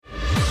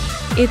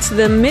It's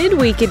the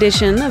midweek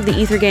edition of the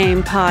Ether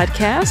Game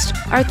podcast.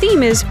 Our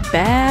theme is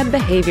bad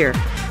behavior.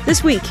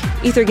 This week,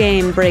 Ether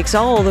Game breaks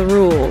all the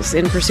rules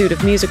in pursuit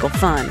of musical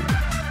fun.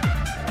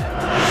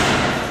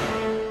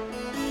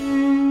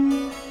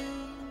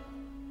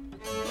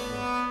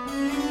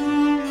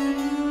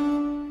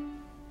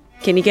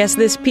 Can you guess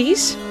this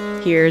piece?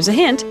 Here's a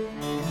hint.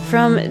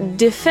 From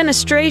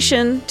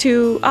defenestration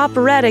to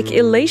operatic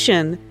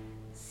elation.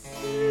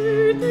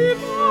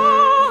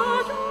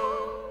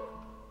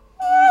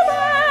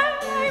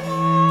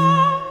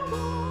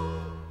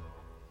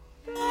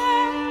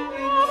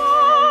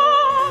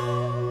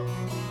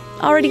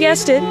 Already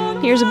guessed it.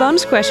 Here's a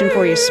bonus question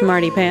for you,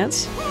 smarty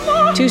pants.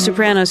 Two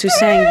sopranos who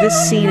sang this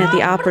scene at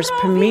the opera's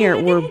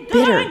premiere were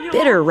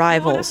bitter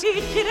rivals.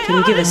 Can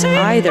you give us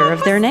either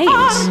of their names?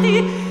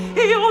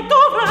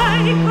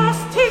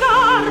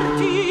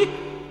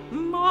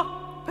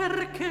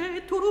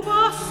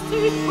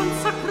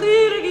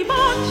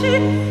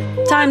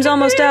 Time's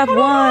almost up.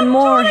 One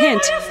more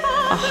hint.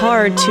 A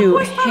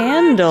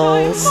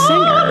hard-to-handle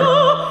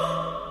singer.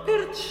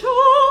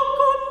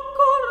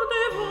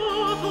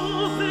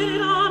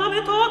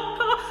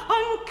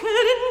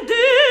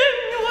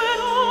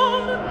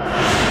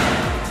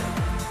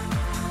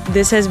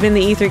 This has been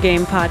the Ether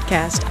Game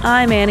podcast.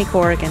 I'm Annie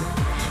Corrigan.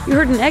 You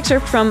heard an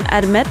excerpt from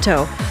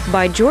Admetto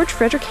by George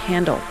Frederick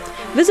Handel.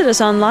 Visit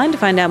us online to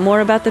find out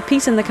more about the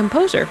piece and the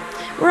composer.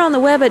 We're on the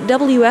web at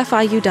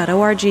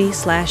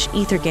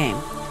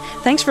wfiu.org/ethergame.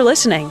 Thanks for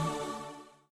listening.